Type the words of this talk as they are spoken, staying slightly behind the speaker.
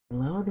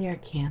Hello there,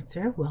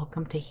 Cancer.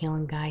 Welcome to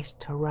Healing Guys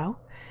Tarot.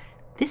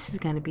 This is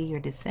going to be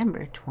your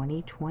December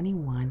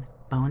 2021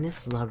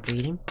 bonus love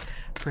reading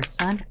for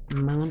Sun,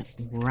 Moon,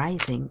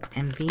 Rising,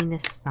 and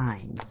Venus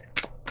signs.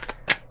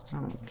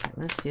 Okay,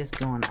 let's see what's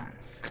going on.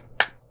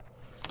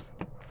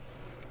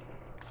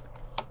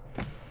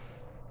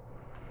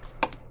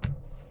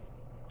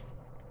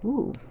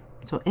 Ooh,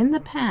 so in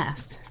the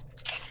past,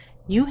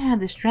 you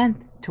had the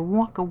strength to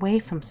walk away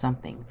from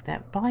something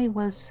that probably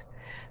was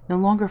no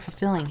longer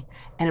fulfilling,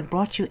 and it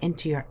brought you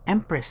into your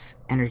Empress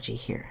energy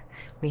here.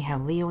 We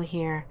have Leo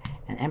here,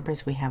 and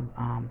Empress, we have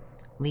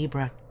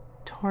Libra,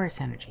 Taurus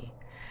energy.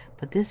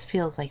 But this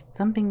feels like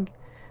something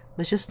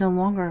was just no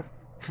longer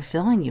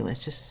fulfilling you.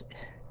 It's just,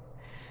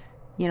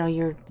 you know,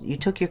 you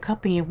took your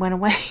cup and you went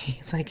away.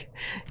 It's like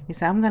you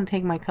said, I'm going to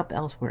take my cup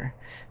elsewhere.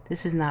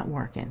 This is not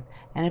working.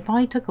 And it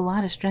probably took a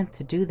lot of strength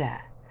to do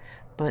that.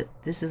 But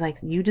this is like,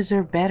 you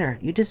deserve better.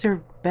 You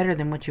deserve better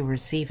than what you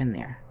receive in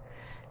there.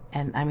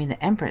 And I mean,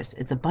 the Empress,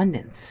 it's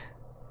abundance.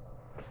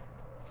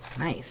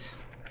 Nice.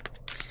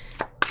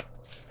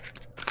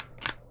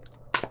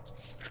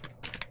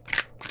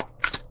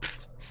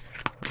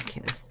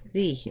 Okay, let's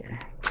see here.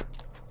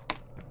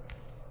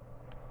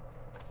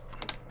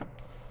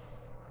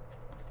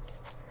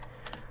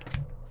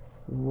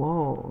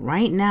 Whoa,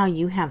 right now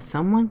you have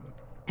someone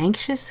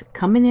anxious,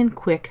 coming in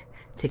quick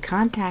to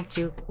contact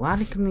you, a lot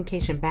of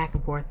communication back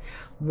and forth,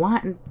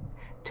 wanting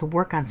to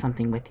work on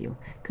something with you.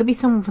 Could be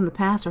someone from the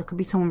past, or it could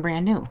be someone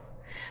brand new,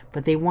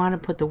 but they want to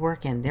put the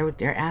work in.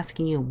 They're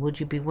asking you, would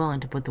you be willing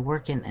to put the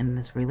work in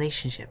this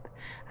relationship?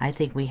 I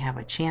think we have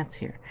a chance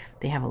here.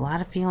 They have a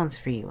lot of feelings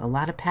for you, a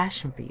lot of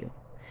passion for you.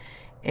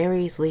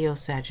 Aries, Leo,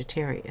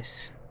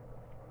 Sagittarius.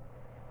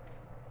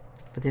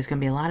 But there's going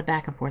to be a lot of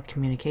back and forth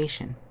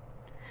communication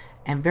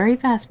and very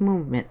fast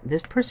movement.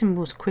 This person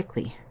moves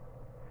quickly.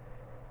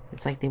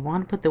 It's like they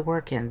want to put the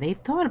work in. They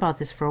thought about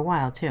this for a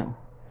while too,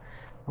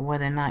 or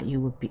whether or not you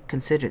would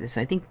consider this.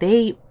 I think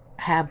they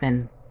have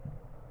been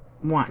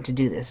wanting to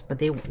do this, but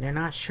they're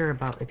not sure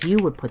about if you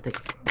would put the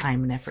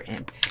time and effort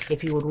in,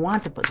 if you would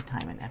want to put the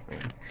time and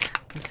effort in.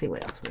 Let's see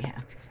what else we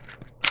have.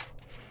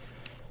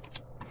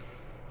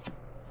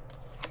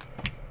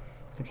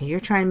 Okay, you're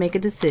trying to make a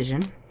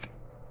decision.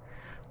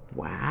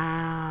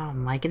 Wow,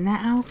 I'm liking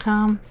that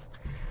outcome.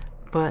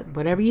 But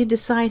whatever you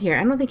decide here,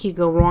 I don't think you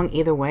go wrong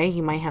either way.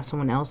 You might have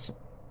someone else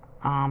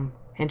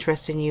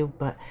interested in you,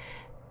 but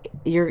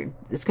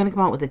it's going to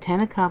come out with the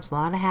Ten of Cups, a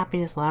lot of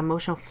happiness, a lot of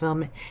emotional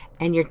fulfillment,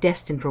 and you're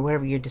destined for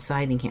whatever you're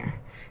deciding here.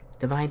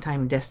 Divine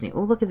time and destiny.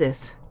 Oh, look at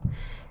this.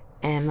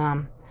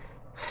 And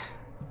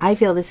I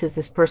feel this is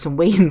this person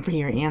waiting for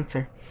your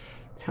answer.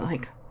 They're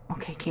like,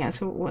 okay,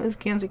 Cancer, what is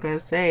Cancer going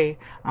to say?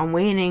 I'm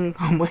waiting.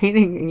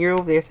 And you're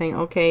over there saying,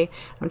 okay,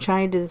 I'm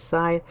trying to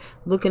decide,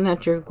 looking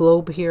at your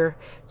globe here,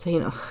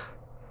 saying, oh,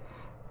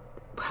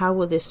 how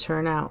will this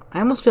turn out? I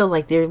almost feel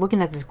like they're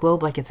looking at this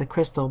globe like it's a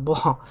crystal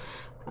ball.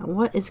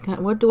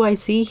 What do I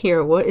see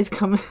here? What is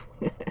coming?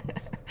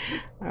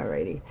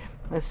 Alrighty,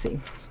 let's see.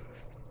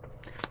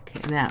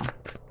 Okay, now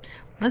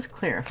let's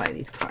clarify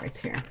these cards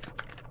here.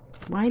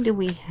 Why do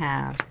we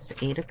have this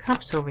Eight of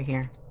Cups over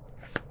here?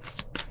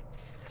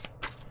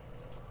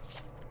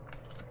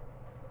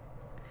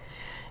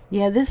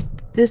 Yeah, this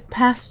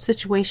past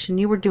situation,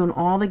 you were doing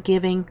all the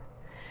giving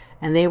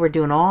and they were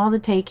doing all the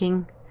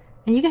taking,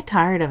 and you got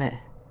tired of it.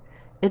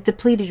 It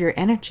depleted your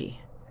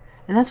energy.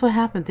 And that's what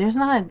happened. There's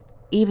not an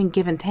even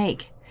give and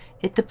take.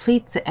 It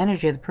depletes the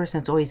energy of the person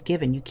that's always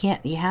given. You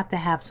have to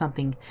have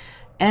something.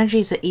 Energy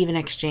is an even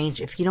exchange.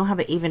 If you don't have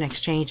an even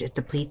exchange, it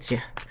depletes you.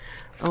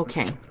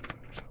 Okay.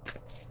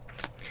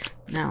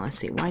 Now let's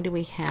see. Why do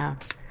we have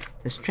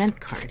the Strength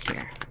card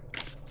here?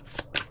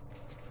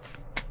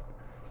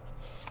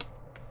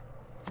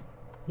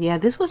 Yeah,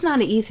 this was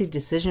not an easy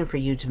decision for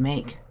you to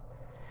make.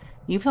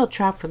 You felt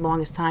trapped for the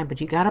longest time,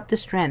 but you got up the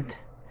strength.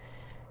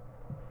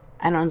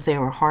 I don't know if they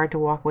were hard to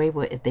walk away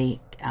with, if they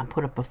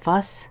put up a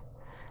fuss.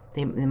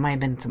 There might have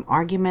been some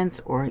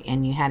arguments,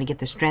 and you had to get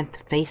the strength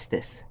to face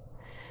this.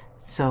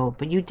 So,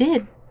 but you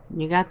did.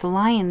 You got the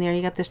Lion there.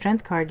 You got the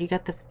Strength card. You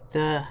got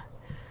the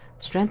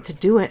strength to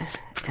do it.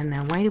 And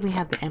then why do we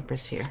have the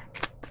Empress here?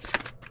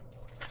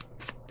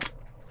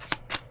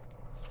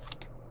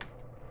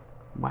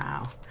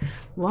 Wow.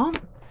 Well,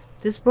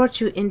 this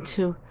brought you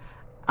into,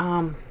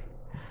 I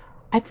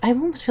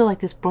almost feel like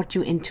this brought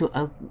you into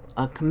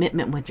a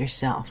commitment with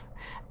yourself,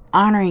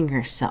 honoring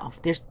yourself.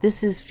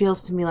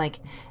 Feels to me like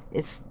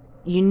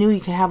you knew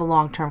you could have a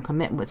long-term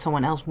commitment with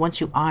someone else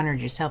once you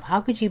honored yourself. How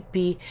could you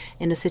be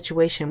in a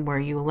situation where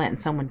you were letting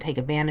someone take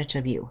advantage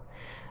of you,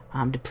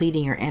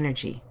 depleting your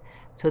energy?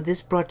 So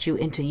this brought you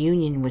into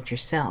union with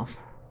yourself.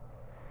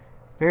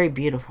 Very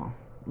beautiful.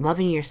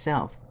 Loving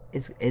yourself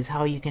is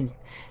how you can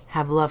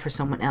have love for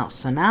someone else.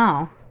 So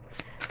now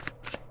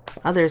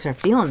others are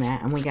feeling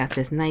that, and we got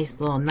this nice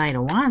little Knight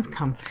of Wands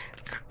come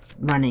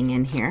running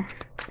in here.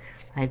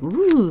 Like,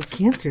 ooh,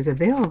 Cancer's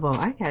available.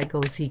 I gotta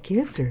go see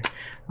Cancer.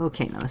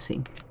 Okay, now let's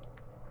see.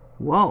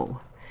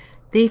 Whoa.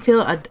 They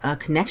feel a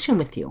connection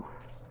with you.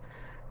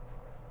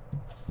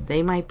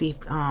 They might be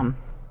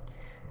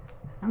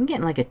I'm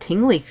getting like a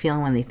tingly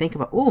feeling when they think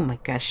about, oh my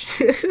gosh.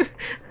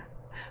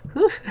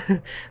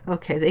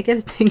 Okay, they get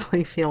a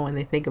tingly feel when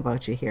they think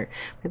about you here.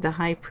 With the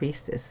High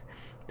Priestess.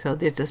 So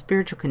there's a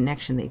spiritual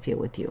connection they feel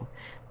with you.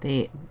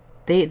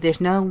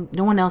 There's no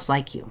one else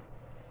like you.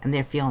 And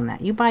they're feeling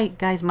that. You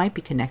guys might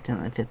be connected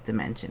on the 5th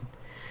dimension.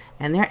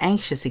 And they're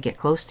anxious to get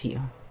close to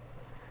you.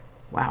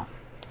 Wow.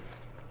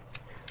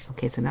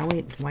 Okay, so now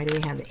why do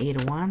we have the 8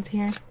 of Wands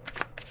here?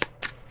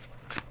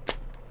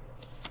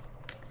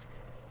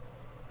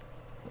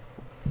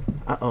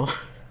 Uh-oh.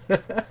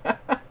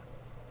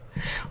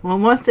 Well,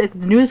 once the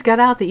news got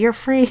out that you're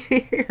free,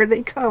 here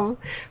they come.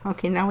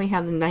 Okay, now we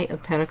have the Knight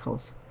of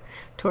Pentacles.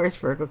 Taurus,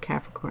 Virgo,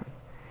 Capricorn.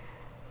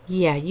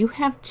 Yeah, you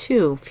have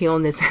 2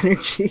 feeling this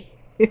energy.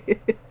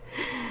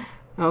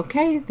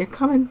 Okay, they're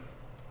coming.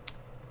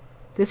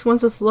 This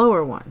one's a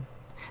slower one.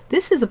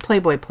 This is a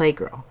Playboy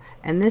Playgirl.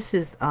 And this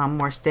is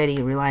more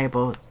steady,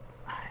 reliable.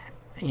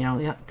 You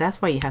know,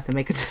 that's why you have to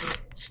make a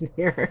decision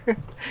here.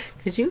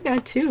 Because you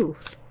got 2.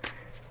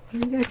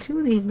 You got 2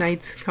 of these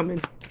knights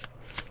coming.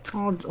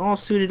 All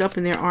suited up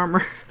in their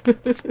armor.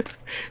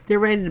 They're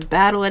ready to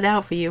battle it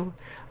out for you.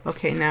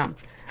 Okay, now,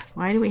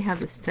 why do we have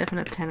the 7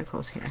 of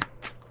Pentacles here?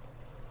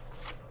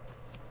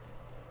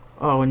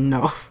 Oh,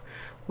 no.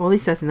 Well, at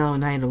least that's another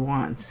Knight of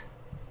Wands.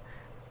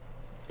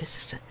 Is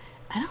this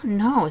I don't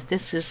know if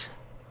this is...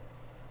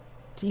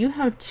 Do you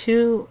have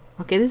 2...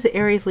 Okay, this is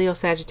Aries, Leo,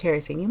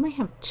 Sagittarius. And you might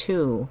have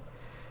 2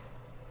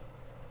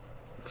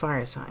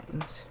 fire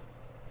signs.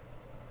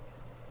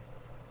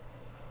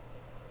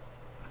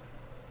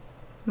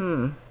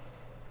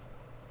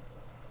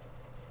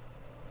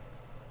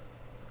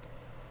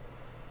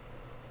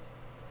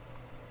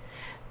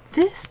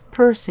 This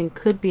person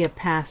could be a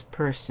past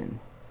person.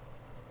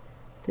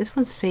 This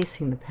one's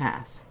facing the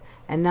past.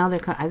 And now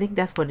they're... I think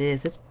that's what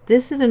it is.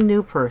 This is a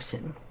new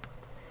person.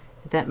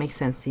 If that makes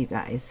sense to you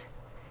guys.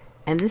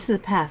 And this is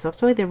the past.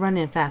 That's why they're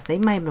running fast. They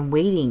might have been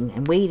waiting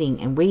and waiting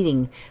and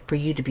waiting for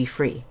you to be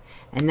free.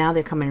 And now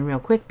they're coming real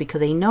quick because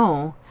they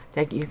know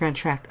that you're going to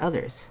attract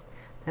others.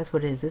 That's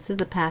what it is. This is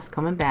the past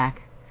coming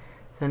back.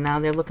 So now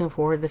they're looking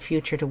forward to the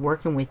future, to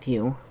working with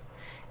you.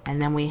 And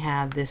then we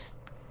have this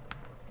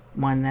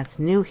one that's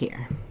new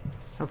here.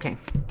 Okay.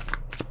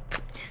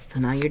 So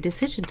now your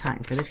decision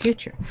time for the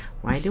future.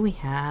 Why do we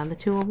have the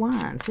 2 of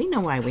Wands? We know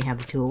why we have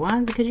the 2 of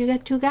Wands. Because you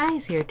got 2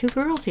 guys here, 2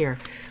 girls here.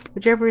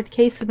 Whichever the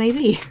case may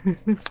be.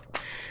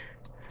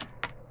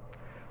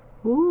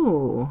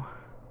 Ooh.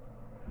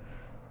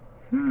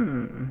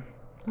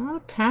 A lot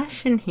of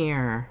passion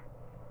here.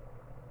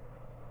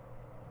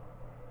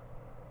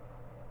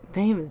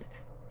 They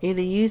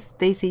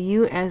see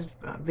you as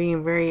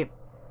being very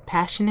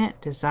passionate,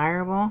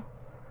 desirable,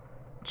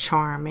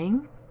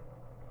 charming,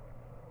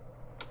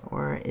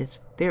 or is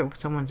there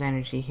someone's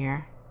energy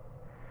here?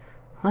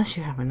 Unless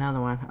you have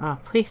another one. Oh,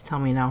 please tell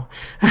me no.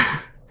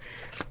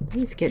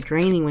 These get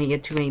draining when you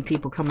get too many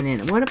people coming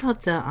in. What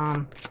about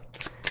the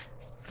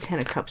 10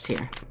 of Cups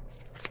here?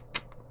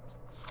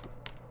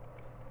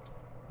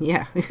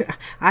 Yeah,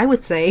 I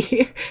would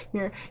say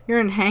you're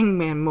in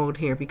hangman mode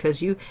here because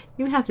you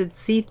have to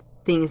see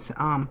things.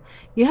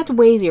 You have to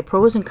weigh your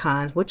pros and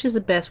cons, which is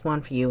the best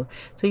one for you.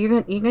 So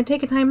you're gonna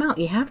take a time out.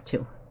 You have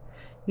to.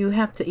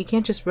 You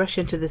can't just rush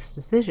into this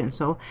decision.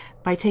 So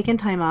by taking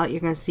time out, you're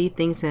gonna see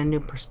things in a new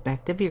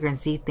perspective. You're gonna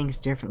see things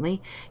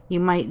differently. You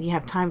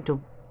have time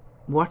to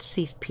watch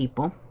these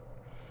people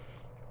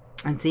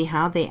and see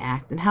how they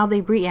act and how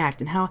they react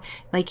and how,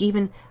 like,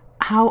 even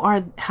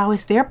how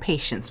is their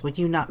patience with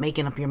you not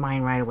making up your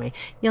mind right away.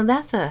 You know,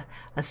 that's a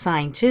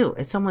sign too.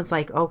 If someone's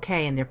like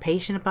okay and they're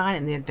patient about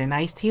it and they're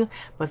nice to you,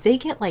 but if they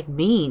get like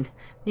mean,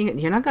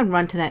 you're not going to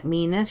run to that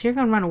meanness. You're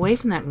going to run away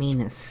from that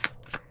meanness.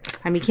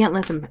 I mean,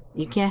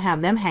 you can't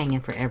have them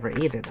hanging forever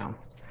either though.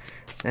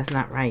 That's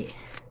not right.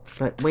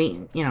 But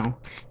wait, you know,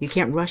 you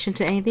can't rush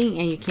into anything,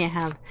 and you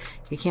can't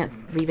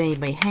leave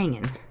anybody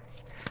hanging.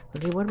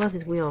 Okay, what about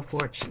this Wheel of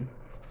Fortune?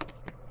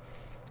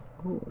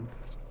 Ooh.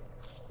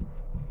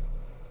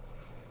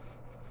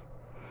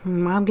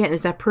 What I'm getting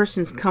is that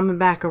person's coming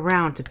back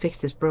around to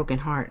fix this broken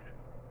heart.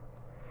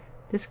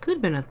 This could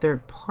have been a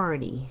third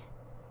party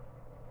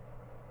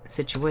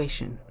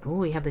situation. Oh,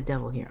 we have the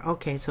Devil here.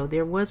 Okay, so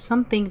there was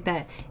something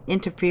that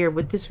interfered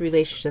with this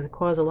relationship that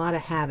caused a lot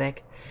of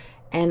havoc.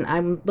 And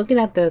I'm looking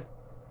at the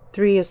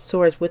 3 of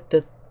Swords with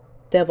the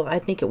Devil. I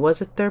think it was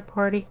a third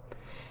party.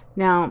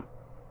 Now,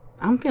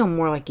 I'm feeling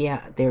more like,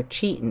 yeah, they're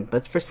cheating.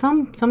 But for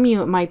some of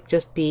you, it might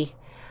just be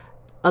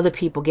other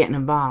people getting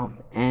involved.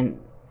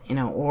 And you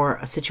know, or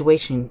a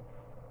situation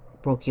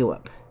broke you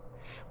up,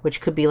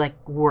 which could be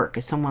like work,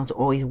 if someone's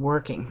always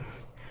working,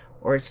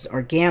 or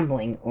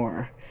gambling,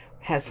 or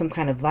has some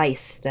kind of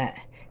vice that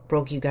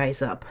broke you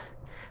guys up.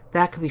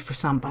 That could be for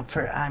some, but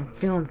I'm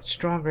feeling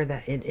stronger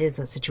that it is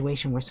a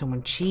situation where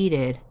someone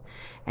cheated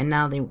and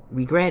now they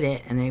regret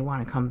it and they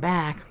want to come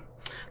back.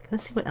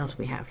 Let's see what else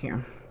we have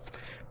here.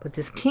 But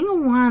this King of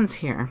Wands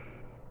here,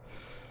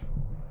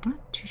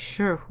 not too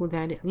sure who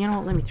that is. You know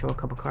what, let me throw a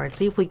couple cards,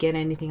 see if we get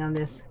anything on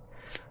this.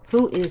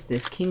 Who is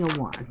this King of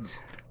Wands?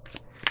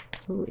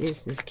 Who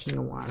is this King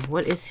of Wands?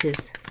 What is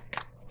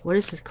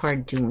this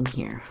card doing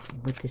here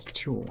with this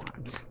Two of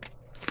Wands?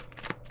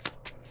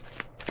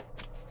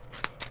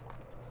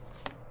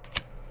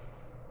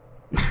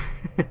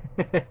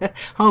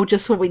 Oh,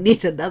 just when we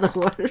need another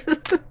one.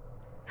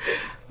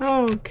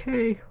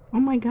 Okay. Oh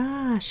my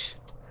gosh.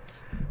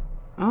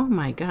 Oh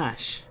my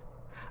gosh.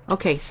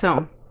 Okay,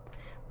 so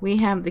we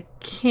have the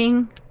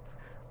King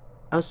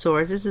of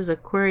Swords. This is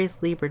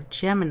Aquarius, Libra,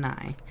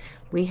 Gemini.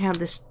 We have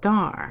the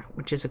Star,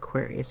 which is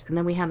Aquarius. And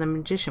then we have the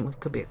Magician, which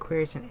could be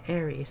Aquarius and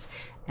Aries.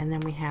 And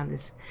then we have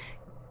this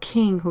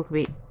King, who could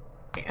be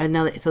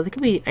another. So there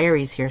could be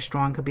Aries here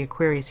strong, could be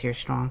Aquarius here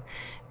strong.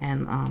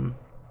 And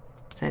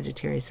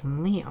Sagittarius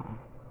and Leo.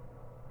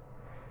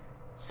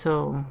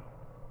 So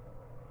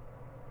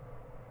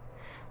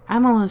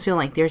I'm almost feeling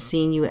like they're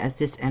seeing you as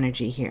this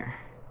energy here.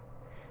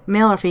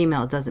 Male or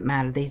female, it doesn't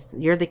matter.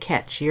 You're the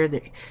catch.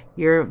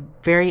 You're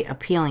very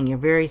appealing. You're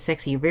very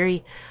sexy. You're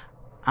very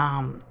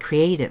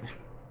creative.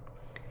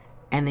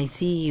 And they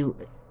see you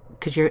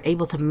because you're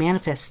able to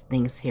manifest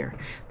things here.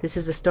 This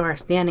is the Star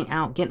standing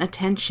out, getting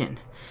attention,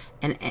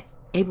 and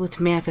able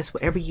to manifest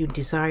whatever you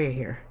desire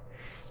here.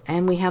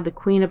 And we have the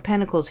Queen of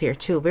Pentacles here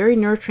too. Very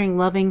nurturing,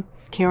 loving,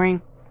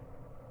 caring.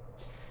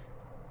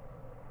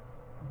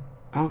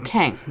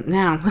 Okay,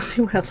 now let's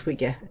see what else we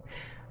get.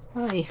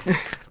 Hi.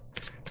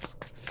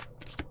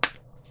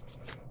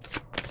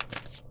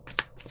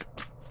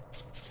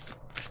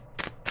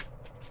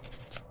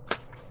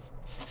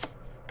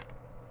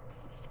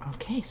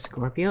 Okay,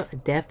 Scorpio,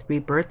 death,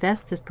 rebirth.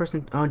 That's this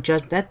person. Oh,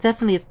 judge. That's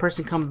definitely the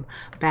person come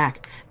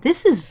back.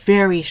 This is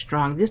very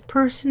strong. This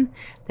person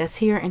that's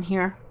here and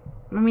here.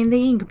 I mean, they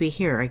even could be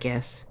here, I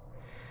guess.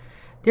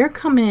 They're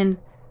coming in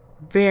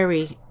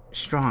very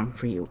strong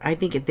for you. I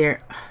think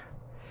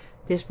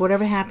this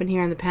whatever happened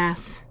here in the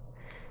past,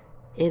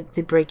 it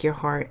did break your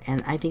heart,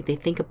 and I think they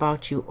think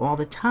about you all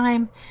the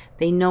time.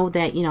 They know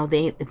that, you know,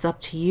 it's up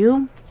to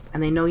you,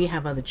 and they know you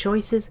have other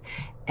choices,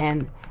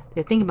 and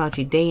they're thinking about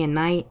you day and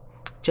night.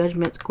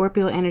 Judgment,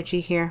 Scorpio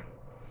energy here.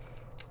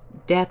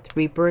 Death,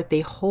 rebirth.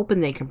 They hoping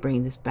they can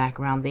bring this back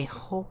around. They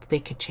hope they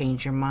could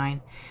change your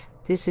mind.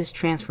 This is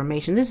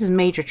transformation. This is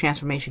major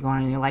transformation going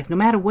on in your life. No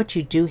matter what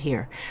you do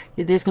here,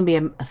 there's going to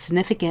be a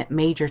significant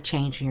major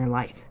change in your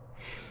life.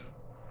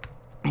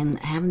 And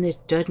having this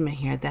judgment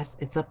here,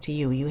 it's up to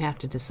you. You have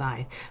to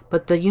decide.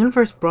 But the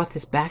universe brought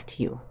this back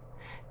to you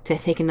to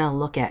take another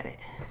look at it.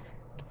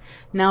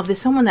 Now, if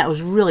there's someone that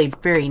was really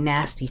very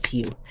nasty to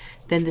you,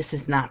 then this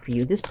is not for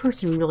you. This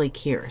person really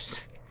cares.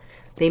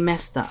 They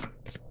messed up.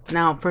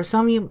 Now, for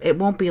some of you, it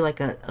won't be like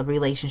a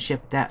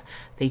relationship that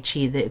they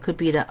cheated. It could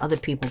be that other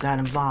people got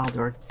involved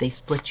or they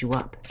split you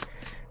up.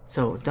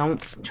 So don't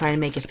try to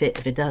make it fit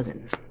if it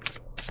doesn't.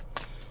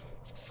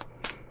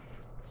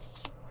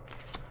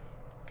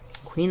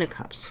 Queen of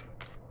Cups.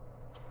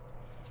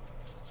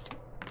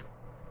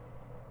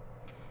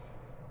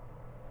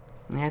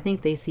 And I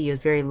think they see you as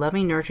very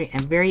loving, nurturing,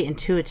 and very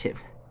intuitive.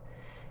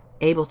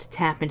 Able to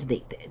tap into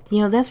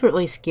that's what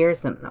really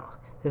scares them, though.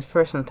 This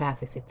first one, the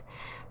past, they say,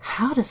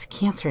 how does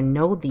Cancer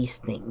know these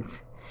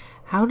things?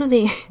 How do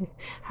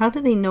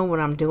they know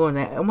what I'm doing?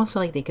 I almost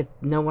feel like they could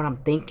know what I'm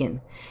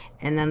thinking.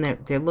 And then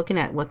they're looking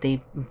at what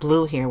they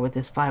blew here with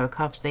this Five of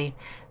Cups. They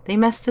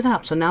messed it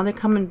up. So now they're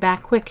coming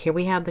back quick. Here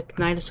we have the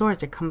Knight of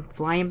Swords. They're come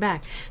flying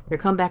back. They're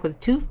coming back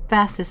with two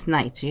fastest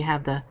knights. You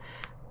have the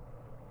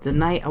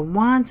Knight of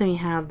Wands and you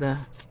have the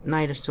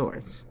Knight of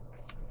Swords.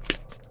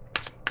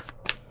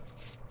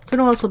 Could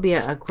also be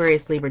an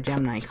Aquarius, Libra,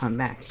 Gemini come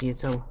back to you.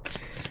 So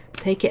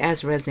take it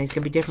as it resonates. It's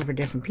going to be different for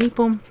different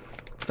people.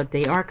 But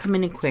they are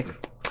coming in quick.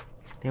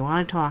 They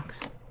want to talk.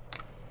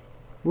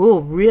 Whoa,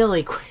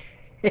 really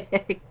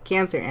quick.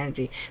 Cancer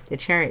energy. The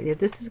Chariot.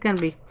 This is going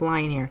to be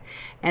flying here.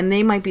 And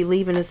they might be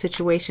leaving a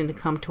situation to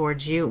come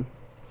towards you.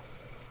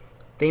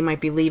 They might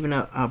be leaving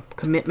a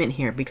commitment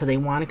here because they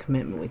want a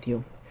commitment with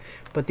you.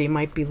 But they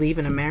might be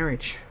leaving a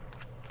marriage.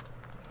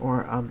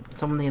 Or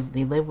someone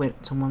they live with.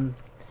 Someone,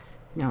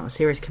 a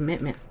serious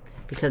commitment.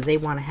 Because they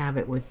want to have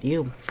it with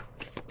you.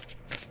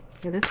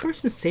 Yeah, this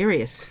person's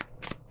serious.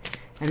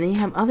 And then you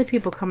have other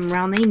people coming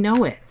around. They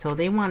know it. So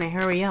they want to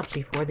hurry up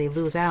before they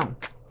lose out.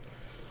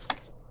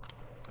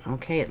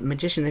 Okay,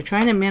 Magician. They're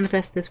trying to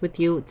manifest this with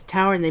you. It's the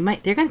Tower. And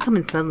they're going to come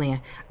in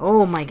suddenly.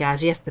 Oh my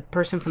gosh. Yes, the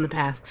person from the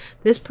past.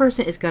 This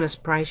person is going to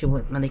surprise you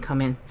when they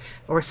come in.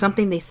 Or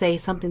something they say,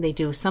 something they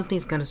do.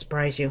 Something's going to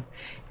surprise you.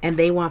 And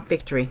they want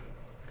victory.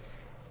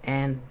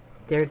 And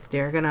they're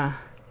going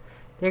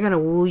to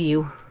woo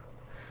you.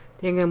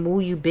 They're going to woo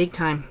you big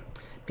time.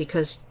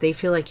 Because they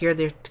feel like you're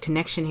their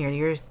connection here.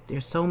 You're their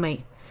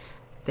soulmate.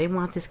 They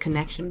want this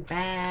connection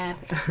bad.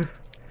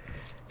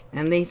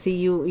 And they see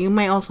you. You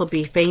might also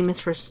be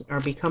famous or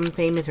become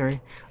famous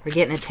or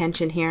getting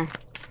attention here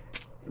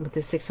with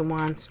the Six of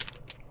Wands.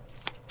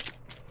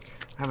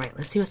 Alright,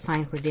 let's see what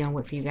signs we're dealing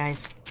with for you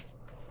guys.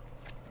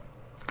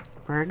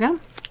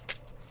 Virgo.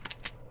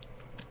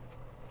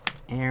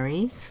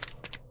 Aries.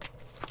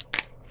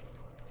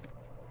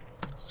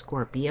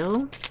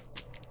 Scorpio.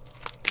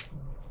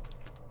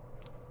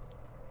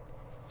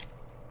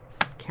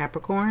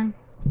 Capricorn.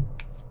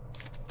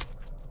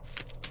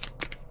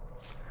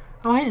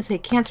 Oh, I didn't say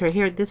Cancer.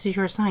 Here, this is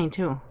your sign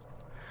too.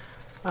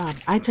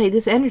 I tell you,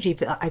 this energy,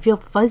 I feel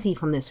fuzzy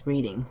from this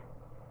reading.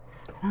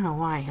 I don't know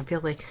why. I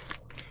feel like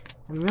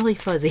I'm really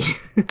fuzzy.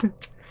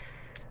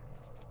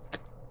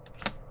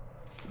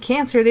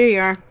 Cancer, there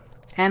you are.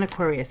 And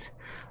Aquarius.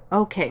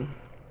 Okay.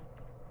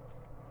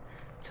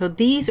 So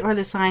these are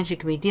the signs you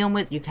can be dealing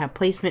with. You can have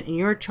placement in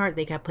your chart.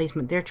 They got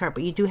placement in their chart.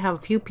 But you do have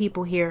a few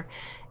people here.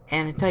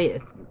 And I tell you,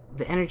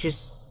 the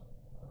energies,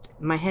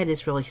 my head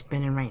is really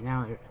spinning right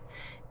now.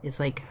 It's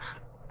like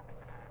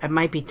I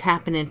might be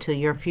tapping into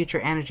your future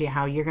energy,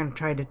 how you're going to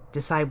try to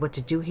decide what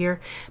to do here.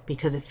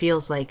 Because it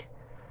feels like,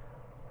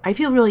 I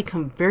feel really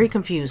very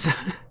confused.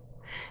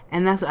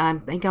 And that's, I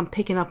think I'm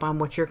picking up on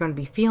what you're going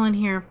to be feeling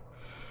here.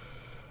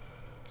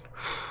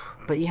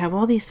 But you have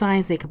all these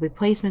signs. They could be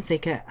placements. They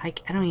could, I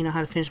don't even know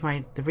how to finish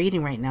the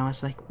reading right now.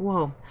 It's like,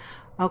 whoa.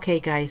 Okay,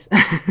 guys.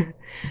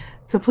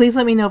 So please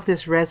let me know if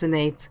this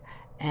resonates.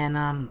 And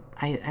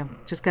I'm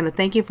just going to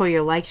thank you for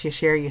your likes, your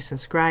share, your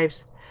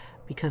subscribes.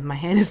 Because my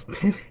head is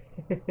spinning.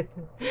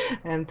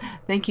 And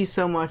thank you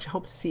so much.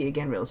 Hope to see you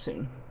again real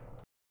soon.